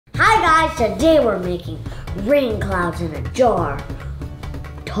guys, today we're making rain clouds in a jar.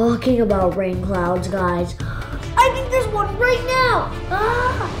 Talking about rain clouds, guys, I think there's one right now.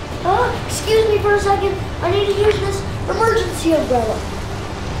 Excuse me for a second. I need to use this emergency umbrella.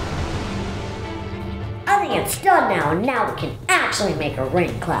 I think it's done now, and now we can actually make a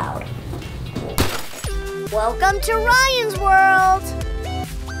rain cloud. Welcome to Ryan's world.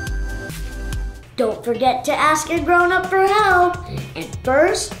 Don't forget to ask a grown-up for help. And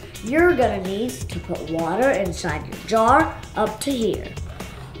first, you're gonna need to put water inside your jar up to here.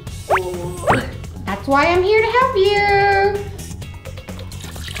 That's why I'm here to help you.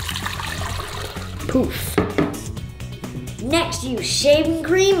 Poof. Next, use shaving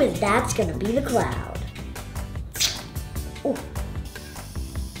cream, and that's gonna be the cloud. Ooh.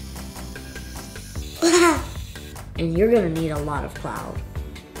 And you're gonna need a lot of cloud.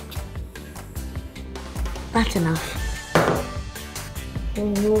 That's enough.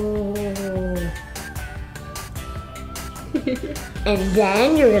 And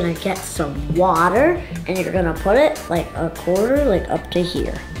then you're gonna get some water and you're gonna put it like a quarter, like up to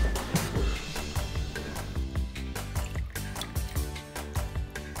here.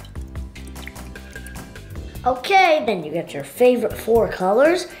 Okay, then you get your favorite 4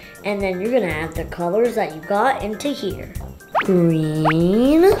 colors, and then you're gonna add the colors that you got into here.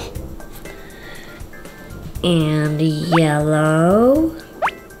 Green, and yellow,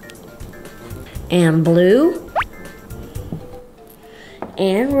 and blue,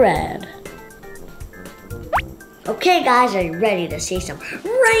 and red. Okay guys, are you ready to see some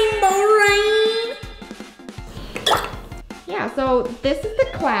rainbow rain? Yeah, so this is the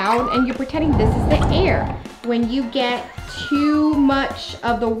cloud and you're pretending this is the air. When you get too much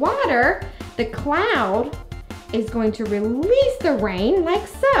of the water, the cloud is going to release the rain like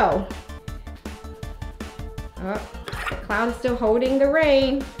so. Oh, the cloud is still holding the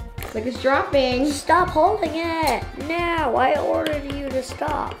rain. Look, it's dropping. Stop holding it now. I ordered you to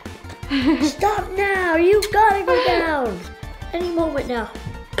stop. Stop now. You gotta go down. Any moment now.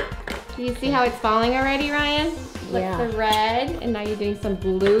 Do you see how it's falling already, Ryan? Look, Yeah. the red, and now you're doing some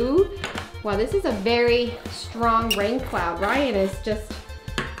blue. Wow, this is a very strong rain cloud. Ryan is just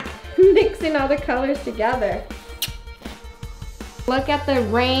mixing all the colors together. Look at the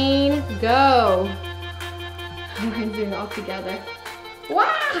rain go. Ryan's doing it all together.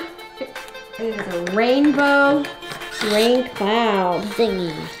 Wow! It is a rainbow rain cloud.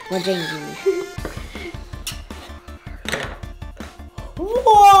 Thingy. Wajingy.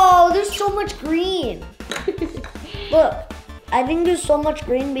 Whoa, there's so much green. Look, I think there's so much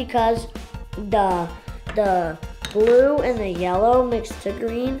green because the blue and the yellow mixed to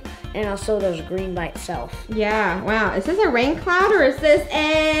green, and also there's green by itself. Yeah, wow. Is this a rain cloud or is this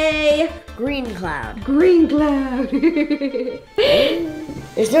a Green cloud. green cloud?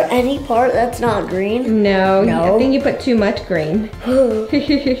 Is there any part that's not green? No, No? I think you put too much green. But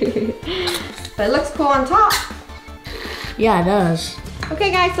it looks cool on top. Yeah, it does.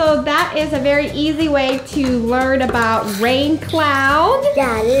 Okay guys, so that is a very easy way to learn about rain cloud.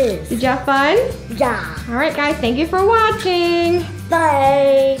 Yeah, it is. Did you have fun? Yeah. All right guys, thank you for watching.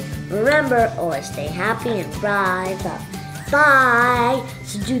 Bye. Remember, always stay happy and rise up. Bye.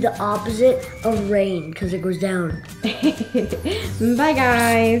 So do the opposite of rain because it goes down. Bye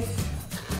guys.